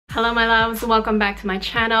Hello my loves, welcome back to my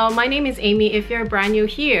channel. My name is Amy if you're brand new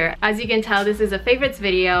here. As you can tell, this is a favorites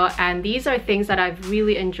video and these are things that I've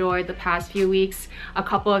really enjoyed the past few weeks. A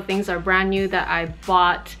couple of things are brand new that I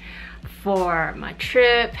bought for my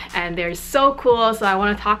trip and they're so cool, so I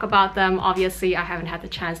want to talk about them. Obviously I haven't had the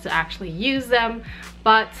chance to actually use them,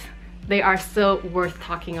 but they are still worth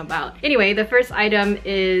talking about. Anyway, the first item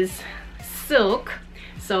is silk.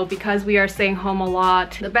 So because we are staying home a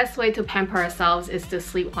lot, the best way to pamper ourselves is to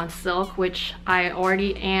sleep on silk, which I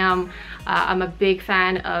already am. I'm a big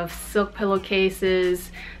fan of silk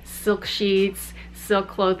pillowcases, silk sheets, silk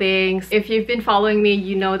clothing. If you've been following me,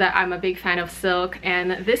 you know that I'm a big fan of silk,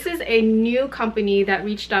 and this is a new company that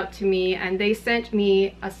reached out to me and they sent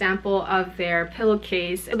me a sample of their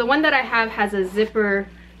pillowcase. The one that I have has a zipper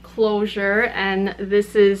closure and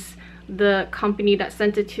this is the company that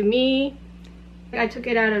sent it to me. I took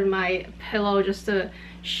it out of my pillow just to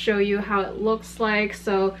show you how it looks like.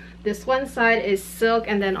 So this one side is silk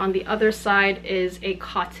and then on the other side is a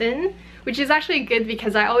cotton, which is actually good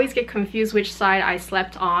because I always get confused which side I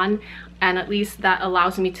slept on, and at least that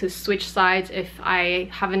allows me to switch sides if I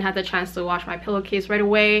haven't had the chance to wash my pillowcase right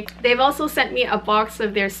away. They've also sent me a box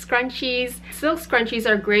of their scrunchies. Silk scrunchies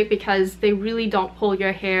are great because they really don't pull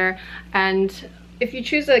your hair, and if you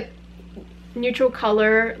choose a neutral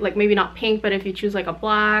color, like maybe not pink, but if you choose like a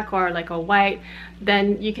black or like a white,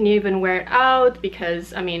 then you can even wear it out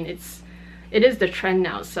because I mean it is the trend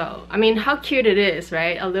now. So I mean, how cute it is,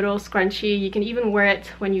 right? A little scrunchie. You can even wear it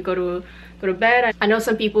when you go to bed. I know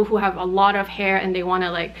some people who have a lot of hair and they want to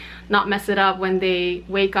like not mess it up when they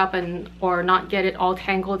wake up and or not get it all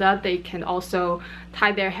tangled up. They can also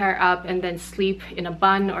tie their hair up and then sleep in a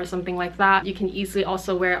bun or something like that. You can easily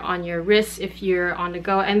also wear it on your wrists if you're on the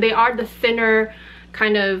go, and they are the thinner,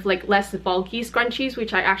 kind of like less bulky scrunchies,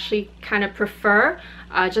 which I actually kind of prefer,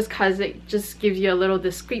 just because it just gives you a little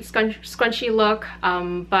discreet scrunchy look.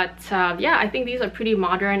 Yeah, I think these are pretty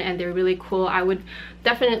modern and they're really cool. I would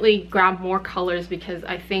definitely grab more colors because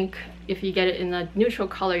I think if you get it in a neutral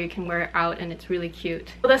color you can wear it out and it's really cute.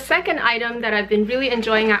 The second item that I've been really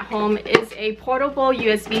enjoying at home is a portable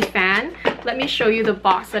USB fan. Let me show you the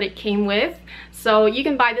box that it came with. So you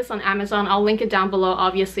can buy this on Amazon. I'll link it down below.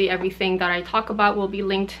 Obviously everything that I talk about will be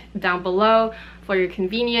linked down below for your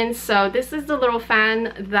convenience. So this is the little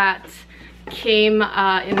fan that came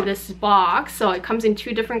in this box. So it comes in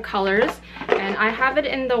two different colors and I have it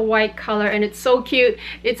in the white color and it's so cute.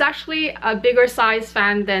 It's actually a bigger size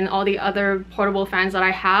fan than all the other portable fans that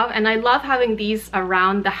I have, and I love having these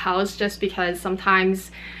around the house just because sometimes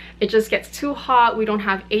it just gets too hot. We don't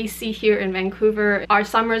have AC here in Vancouver. Our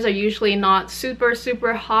summers are usually not super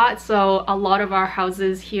hot, so a lot of our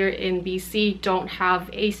houses here in BC don't have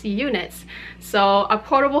AC units. So a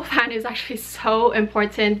portable fan is actually so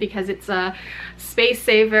important because it's a space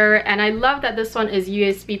saver, and I love that this one is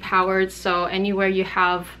USB powered, so anywhere you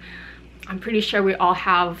have, I'm pretty sure we all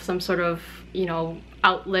have some sort of, you know,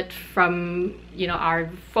 outlet from, you know, our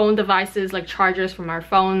phone devices, like chargers from our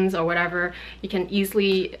phones or whatever. You can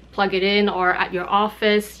easily plug it in, or at your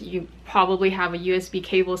office you probably have a USB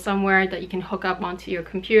cable somewhere that you can hook up onto your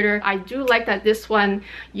computer. I do like that this one,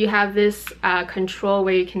 you have this control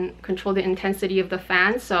where you can control the intensity of the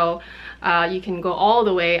fan, so you can go all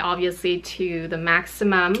the way obviously to the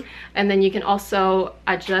maximum, and then you can also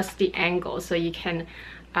adjust the angle, so you can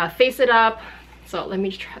face it up. So let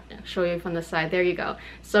me try to show you from the side. There you go.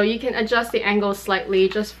 So you can adjust the angle slightly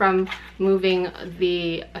just from moving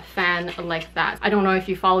the fan like that. I don't know if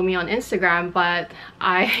you follow me on Instagram, but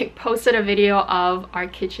I posted a video of our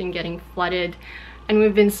kitchen getting flooded, and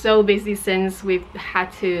we've been so busy since. We've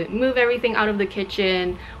had to move everything out of the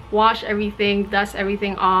kitchen, wash everything, dust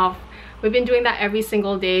everything off. We've been doing that every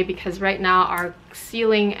single day because right now our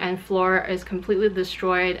ceiling and floor is completely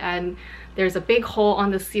destroyed and there's a big hole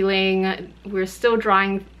on the ceiling. We're still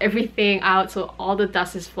drying everything out, so all the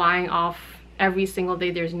dust is flying off every single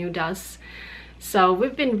day. There's new dust. So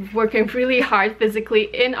we've been working really hard physically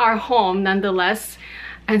in our home nonetheless.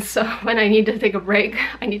 And so when I need to take a break,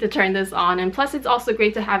 I need to turn this on. And plus it's also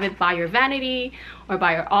great to have it by your vanity or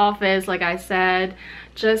by your office, like I said.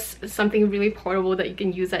 Just something really portable that you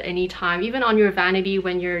can use at any time, even on your vanity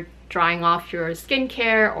when you're drying off your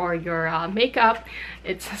skincare or your makeup.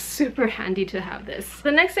 It's super handy to have this.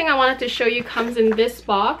 The next thing I wanted to show you comes in this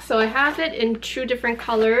box. So I have it in two different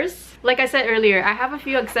colors. Like I said earlier, I have a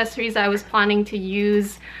few accessories I was planning to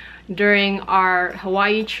use during our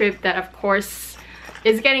Hawaii trip that of course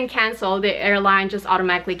is getting canceled. The airline just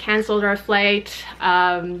automatically canceled our flight.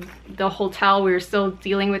 The hotel, we were still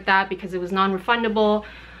dealing with that because it was non-refundable.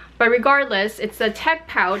 But regardless, it's a tech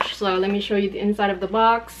pouch. So let me show you the inside of the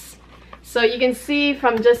box. So you can see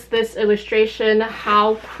from just this illustration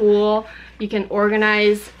how cool you can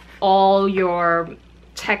organize all your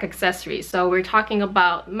tech accessories. So we're talking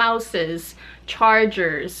about mouses,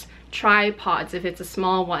 chargers, tripods if it's a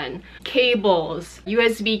small one, cables,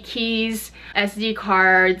 USB keys, SD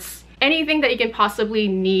cards, anything that you can possibly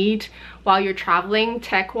need while you're traveling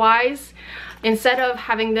tech-wise. Instead of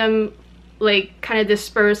having them like kind of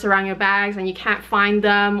dispersed around your bags and you can't find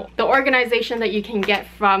them, the organization that you can get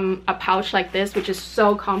from a pouch like this, which is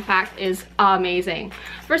so compact, is amazing.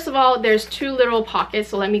 First of all, there's two little pockets,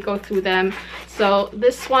 so let me go through them. So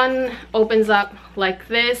this one opens up like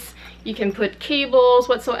this. You can put cables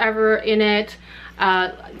whatsoever in it,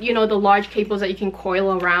 you know, the large cables that you can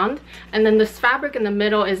coil around. And then this fabric in the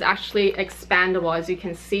middle is actually expandable. As you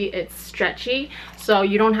can see, it's stretchy, so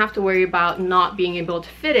you don't have to worry about not being able to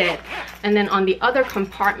fit it. And then on the other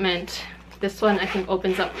compartment, this one I think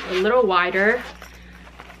opens up a little wider.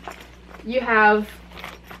 You have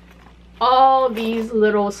all these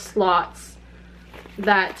little slots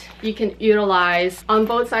that you can utilize. On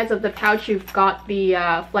both sides of the pouch, you've got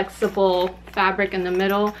the flexible fabric in the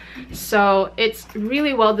middle, so it's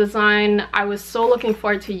really well designed. I was so looking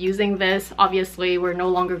forward to using this. Obviously, we're no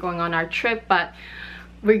longer going on our trip, but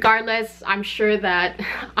regardless, I'm sure that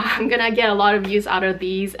I'm gonna get a lot of use out of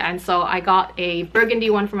these, and so I got a burgundy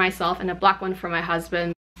one for myself and a black one for my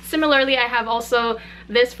husband. Similarly, I have also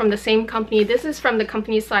this from the same company. This is from the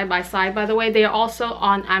company Side by Side, by the way. They are also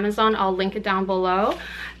on Amazon. I'll link it down below.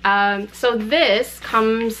 So this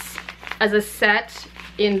comes as a set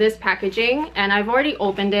in this packaging, and I've already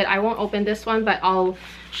opened it. I won't open this one, but I'll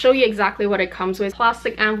show you exactly what it comes with.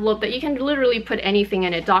 Plastic envelope that you can literally put anything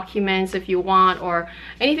in it, documents if you want, or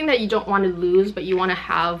anything that you don't want to lose but you want to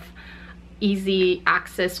have easy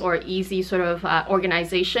access or easy sort of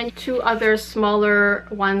organization. Two other smaller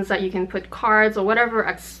ones that you can put cards or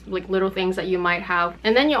whatever like little things that you might have.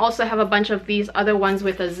 And then you also have a bunch of these other ones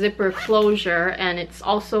with a zipper closure, and it's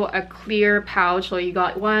also a clear pouch. So you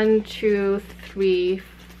got 1, 2, 3,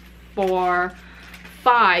 4,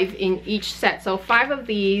 5 in each set. So 5 of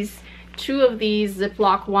these, 2 of these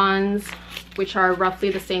Ziploc ones, which are roughly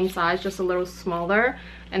the same size, just a little smaller.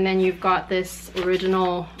 And then you've got this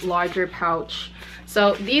original larger pouch.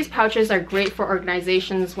 So these pouches are great for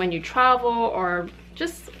organizations when you travel or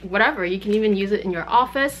just whatever. You can even use it in your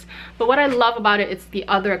office. But what I love about it is the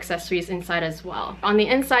other accessories inside as well. On the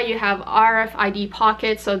inside, you have RFID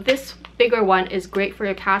pockets. So this bigger one is great for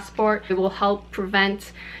your passport. It will help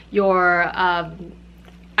prevent your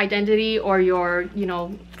identity or your, you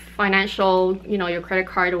know, financial, you know, your credit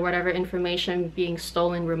card or whatever information being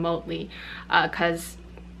stolen remotely, because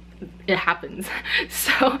it happens.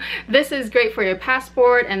 So this is great for your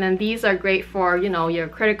passport, and then these are great for, you know, your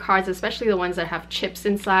credit cards, especially the ones that have chips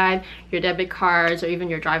inside, your debit cards, or even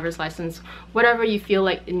your driver's license. Whatever you feel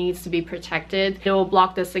like it needs to be protected, it will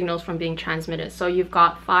block the signals from being transmitted. So you've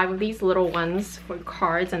got 5 of these little ones for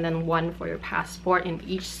cards and then 1 for your passport in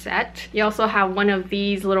each set. You also have 1 of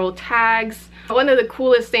these little tags. One of the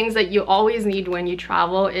coolest things that you always need when you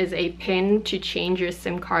travel is a pin to change your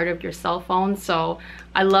SIM card of your cell phone. So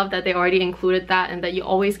I love that they already included that, and that you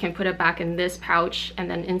always can put it back in this pouch,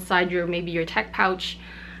 and then inside your maybe your tech pouch,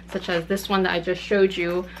 such as this one that I just showed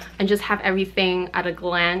you, and just have everything at a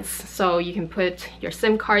glance. So you can put your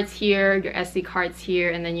SIM cards here, your SD cards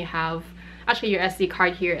here, and then you have actually your SD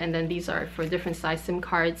card here, and then these are for different size SIM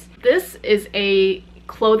cards. This is a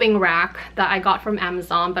clothing rack that I got from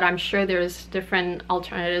Amazon, but I'm sure there's different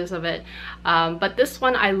alternatives of it. But this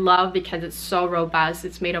one I love because it's so robust.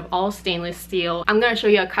 It's made of all stainless steel. I'm going to show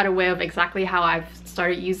you a cutaway of exactly how I've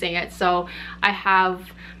started using it. So I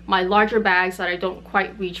have my larger bags that I don't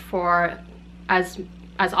quite reach for as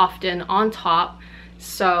often on top.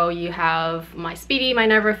 So you have my Speedy, my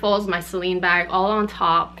Neverfulls, my Celine bag all on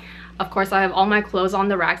top. Of course, I have all my clothes on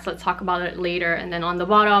the racks. Let's talk about it later. And then on the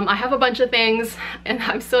bottom, I have a bunch of things, and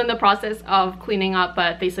I'm still in the process of cleaning up,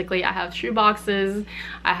 but basically I have shoe boxes,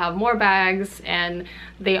 I have more bags, and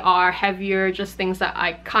they are heavier, just things that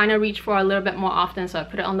I kind of reach for a little bit more often, so I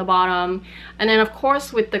put it on the bottom. And then of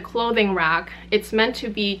course with the clothing rack, it's meant to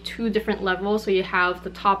be 2 different levels. So you have the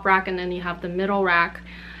top rack and then you have the middle rack.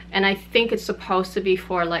 And I think it's supposed to be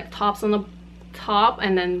for like tops on the top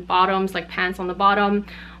and then bottoms, like pants on the bottom.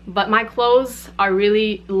 But my clothes are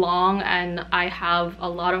really long, and I have a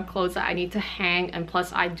lot of clothes that I need to hang, and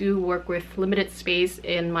plus I do work with limited space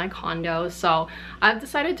in my condo, so I've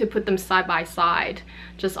decided to put them side by side,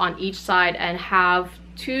 just on each side, and have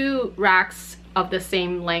 2 racks of the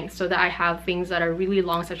same length, so that I have things that are really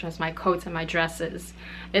long, such as my coats and my dresses.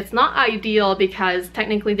 It's not ideal because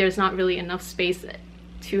technically there's not really enough space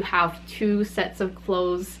to have 2 sets of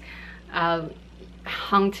clothes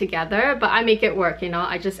hung together, but I make it work, you know.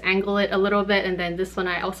 I just angle it a little bit, and then this one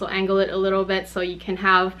I also angle it a little bit, so you can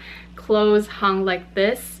have clothes hung like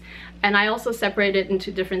this. And I also separate it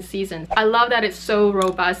into different seasons. I love that it's so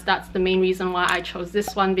robust. That's the main reason why I chose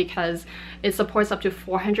this one, because it supports up to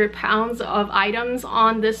 400 pounds of items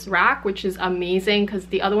on this rack, which is amazing, because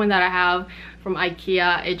the other one that I have from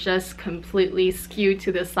IKEA, it just completely skewed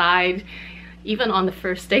to the side even on the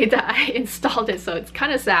first day that I installed it, so it's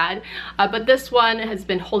kind of sad. But this one has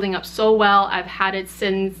been holding up so well. I've had it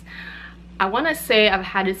since, I want to say I've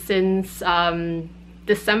had it since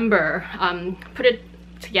December. Put it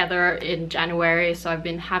together in January, so I've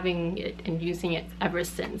been having it and using it ever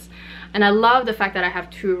since. And I love the fact that I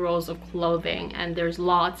have 2 rows of clothing, and there's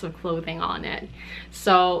lots of clothing on it.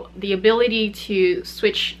 So the ability to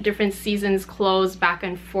switch different seasons clothes back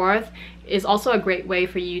and forth is also a great way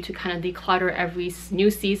for you to kind of declutter every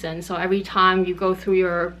new season. So every time you go through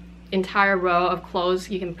your entire row of clothes,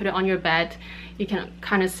 you can put it on your bed. You can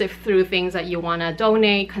kind of sift through things that you want to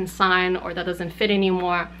donate, consign, or that doesn't fit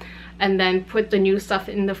anymore, and then put the new stuff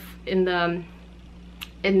in the front,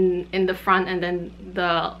 and then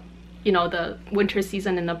the, you know, the winter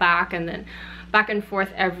season in the back, and then back and forth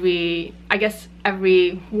every, I guess,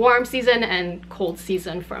 every warm season and cold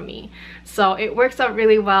season for me. So it works out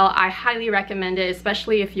really well. I highly recommend it,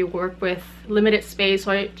 especially if you work with limited space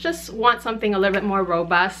or just want something a little bit more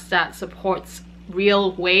robust that supports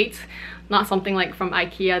real weight, not something like from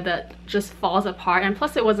IKEA that just falls apart. And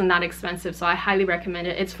plus it wasn't that expensive, so I highly recommend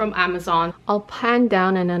it. It's from Amazon. I'll pan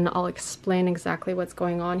down and then I'll explain exactly what's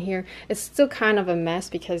going on here. It's still kind of a mess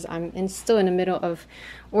because I'm still in the middle of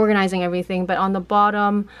organizing everything, but on the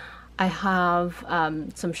bottom I have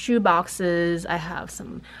some shoe boxes, I have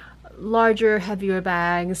some larger, heavier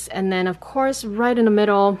bags, and then of course right in the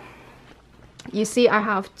middle you see I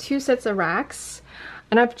have 2 sets of racks.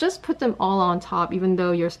 And I've just put them all on top, even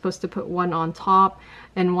though you're supposed to put one on top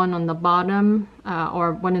and one on the bottom,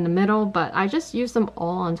 or one in the middle, but I just use them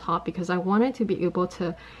all on top because I wanted to be able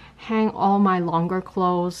to hang all my longer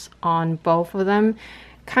clothes on both of them,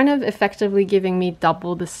 kind of effectively giving me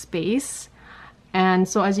double the space. And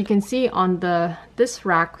so as you can see on this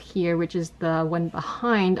rack here, which is the one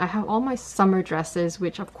behind, I have all my summer dresses,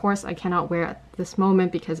 which of course I cannot wear at this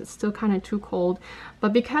moment because it's still kind of too cold.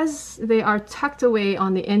 But because they are tucked away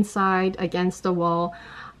on the inside against the wall,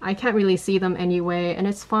 I can't really see them anyway, and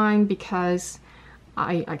it's fine because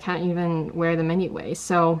I can't even wear them anyway.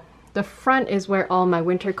 So the front is where all my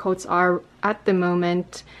winter coats are at the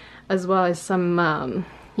moment, as well as some,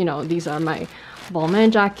 you know, these are my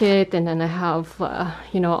Balmain jacket, and then I have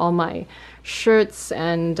you know, all my shirts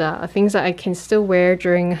and things that I can still wear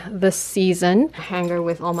during this season. A hanger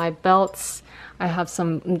with all my belts. I have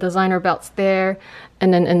some designer belts there,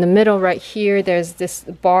 and then in the middle right here there's this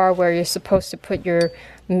bar where you're supposed to put your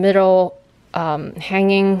middle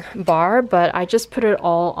hanging bar, but I just put it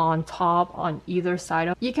all on top on either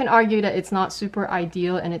side. You can argue that it's not super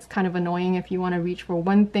ideal and it's kind of annoying if you want to reach for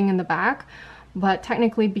one thing in the back, but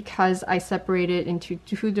technically because I separated into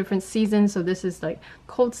 2 different seasons, so this is like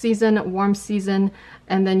cold season, warm season,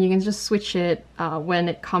 and then you can just switch it when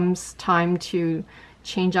it comes time to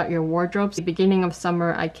change out your wardrobes. At the beginning of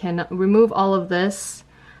summer I can remove all of this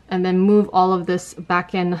and then move all of this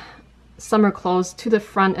back in summer clothes to the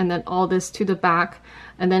front and then all this to the back,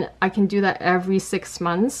 and then I can do that every 6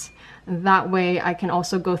 months. And that way I can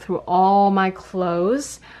also go through all my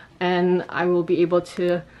clothes and I will be able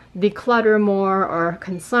to declutter more or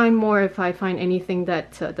consign more if I find anything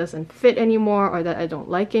that doesn't fit anymore or that I don't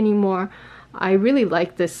like anymore. I really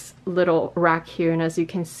like this little rack here, and as you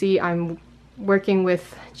can see I'm working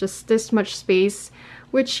with just this much space,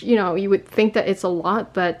 which, you know, you would think that it's a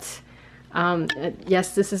lot, but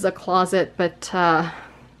yes, this is a closet, but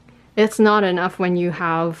it's not enough when you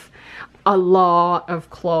have a lot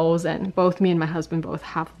of clothes, and both me and my husband both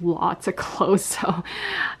have lots of clothes. So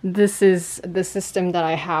this is the system that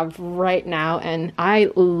I have right now, and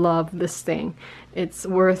I love this thing. It's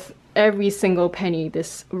worth every single penny.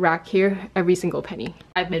 This rack here, every single penny.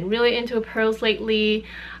 I've been really into pearls lately.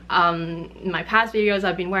 In my past videos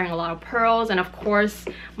I've been wearing a lot of pearls, and of course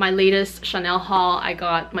my latest Chanel haul, I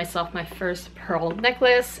got myself my first pearl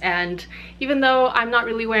necklace, and even though I'm not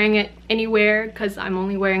really wearing it anywhere because I'm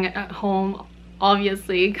only wearing it at home,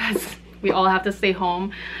 obviously, because we all have to stay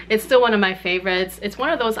home, it's still one of my favorites. It's one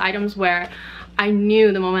of those items where I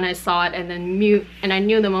knew the moment I saw it, and I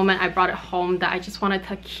knew the moment I brought it home that I just wanted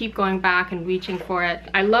to keep going back and reaching for it.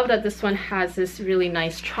 I love that this one has this really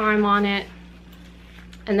nice charm on it,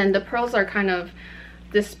 and then the pearls are kind of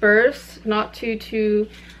dispersed, not too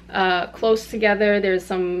close together. There's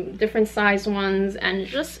some different size ones and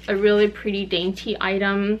just a really pretty dainty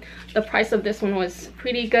item. The price of this one was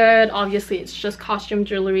pretty good. Obviously it's just costume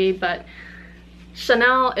jewelry, but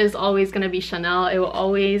Chanel is always going to be Chanel. It will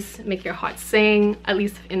always make your heart sing, at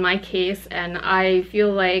least in my case, and I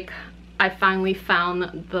feel like I finally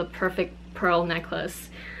found the perfect pearl necklace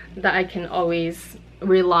that I can always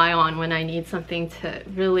rely on when I need something to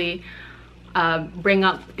really bring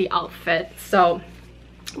up the outfit. So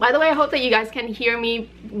by the way, I hope that you guys can hear me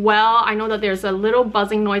well. I know that there's a little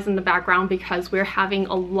buzzing noise in the background because we're having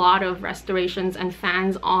a lot of restorations and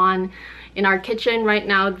fans on in our kitchen right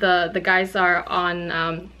now. The guys are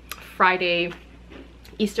on Friday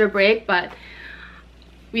Easter break, but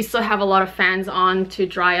we still have a lot of fans on to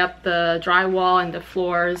dry up the drywall and the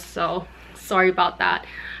floors, so sorry about that.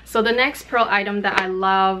 So the next pearl item that I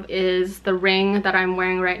love is the ring that I'm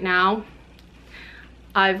wearing right now.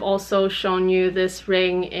 I've also shown you this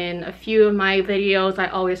ring in a few of my videos. I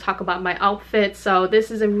always talk about my outfit. So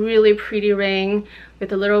this is a really pretty ring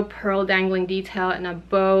with a little pearl dangling detail and a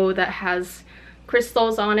bow that has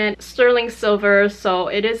crystals on it. Sterling silver, so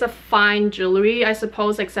it is a fine jewelry, I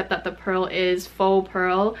suppose, except that the pearl is faux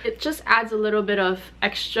pearl. It just adds a little bit of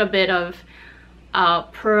extra bit of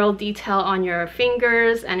pearl detail on your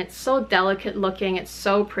fingers, and it's so delicate looking. It's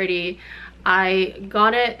so pretty. I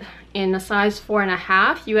got it in a size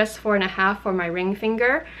 4.5, US 4.5 for my ring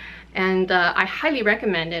finger, and I highly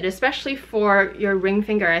recommend it, especially for your ring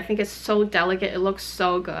finger. I think it's so delicate. It looks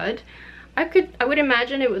so good. I would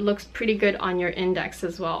imagine it would look pretty good on your index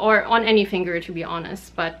as well, or on any finger, to be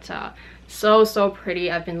honest, but so pretty.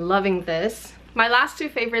 I've been loving this. My last two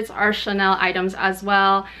favorites are Chanel items as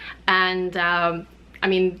well, and I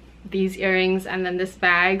mean, these earrings and then this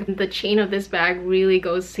bag. The chain of this bag really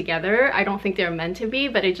goes together. I don't think they're meant to be,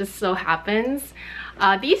 but it just so happens.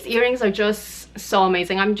 These earrings are just so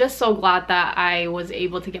amazing. I'm just so glad that I was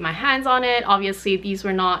able to get my hands on it. Obviously these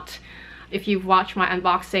were not, if you've watched my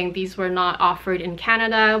unboxing, these were not offered in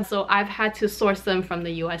Canada, so I've had to source them from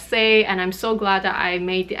the USA, and I'm so glad that I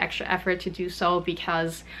made the extra effort to do so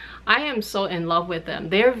because I am so in love with them.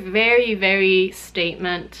 They're very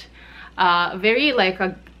statement, very like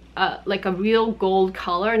a real gold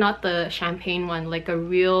color, not the champagne one, like a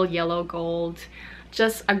real yellow gold.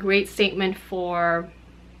 Just a great statement for,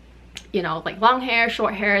 you know, like long hair,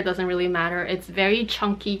 short hair, it doesn't really matter. It's very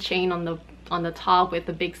chunky chain on the top with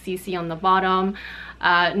the big CC on the bottom.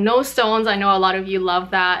 No stones. I know a lot of you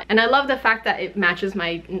love that, and I love the fact that it matches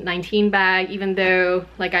my 19 bag, even though,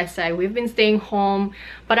 like I said, we've been staying home.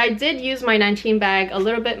 But I did use my 19 bag a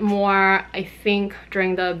little bit more, I think,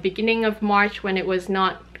 during the beginning of March when it was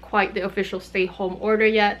not quite the official stay home order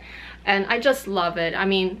yet, and I just love it. I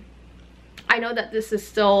mean, I know that this is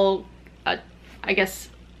still I guess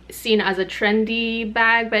seen as a trendy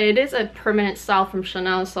bag, but it is a permanent style from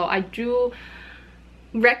Chanel, so I do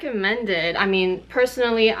recommend it. I mean,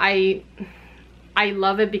 personally, I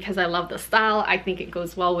love it because I love the style. I think it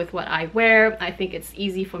goes well with what I wear. I think it's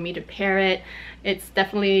easy for me to pair it. It's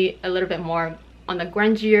definitely a little bit more on the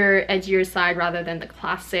grungier, edgier side rather than the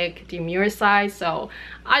classic demure side, so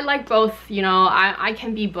I like both. You know, I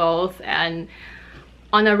can be both, and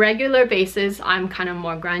on a regular basis I'm kind of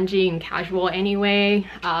more grungy and casual anyway,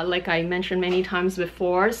 like I mentioned many times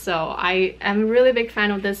before. So I am a really big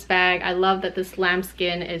fan of this bag. I love that this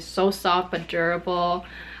lambskin is so soft but durable.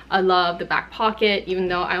 I love the back pocket, even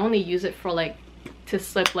though I only use it for like to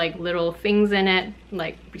slip like little things in it,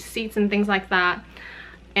 like receipts and things like that.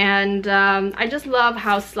 And I just love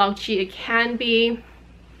how slouchy it can be,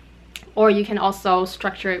 or you can also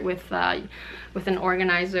structure it with an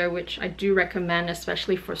organizer, which I do recommend,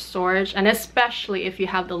 especially for storage, and especially if you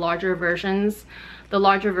have the larger versions. The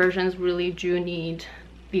larger versions really do need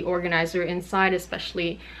the organizer inside,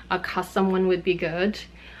 especially a custom one would be good.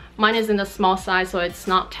 Mine is in the small size, so it's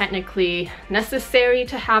not technically necessary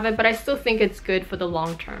to have it, but I still think it's good for the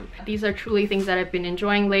long term. These are truly things that I've been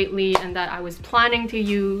enjoying lately and that I was planning to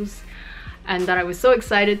use and that I was so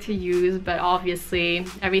excited to use, but obviously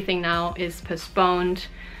everything now is postponed.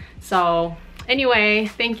 So anyway,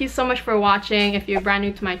 thank you so much for watching. If you're brand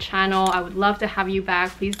new to my channel, I would love to have you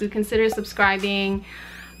back. Please do consider subscribing.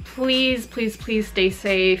 Please stay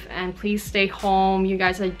safe and please stay home. You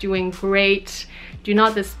guys are doing great. Do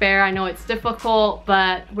not despair. I know it's difficult,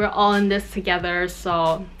 but we're all in this together,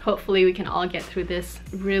 so hopefully we can all get through this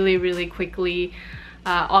really quickly.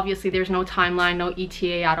 Obviously there's no timeline, no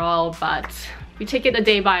ETA at all, but we take it a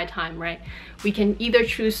day by a time, right? We can either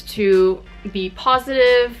choose to be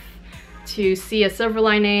positive, to see a silver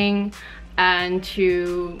lining, and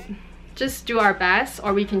to just do our best,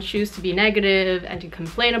 or we can choose to be negative and to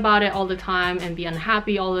complain about it all the time and be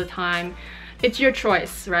unhappy all the time. It's your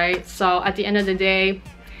choice, right? So at the end of the day,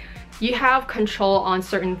 you have control on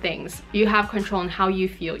certain things. You have control on how you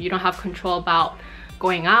feel. You don't have control about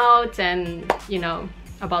going out and, you know,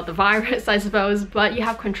 about the virus, I suppose, but you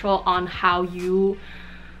have control on how you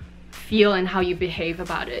feel and how you behave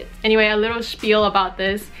about it. Anyway, a little spiel about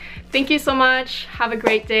this. Thank you so much. Have a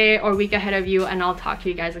great day or week ahead of you, and I'll talk to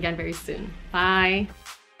you guys again very soon. Bye.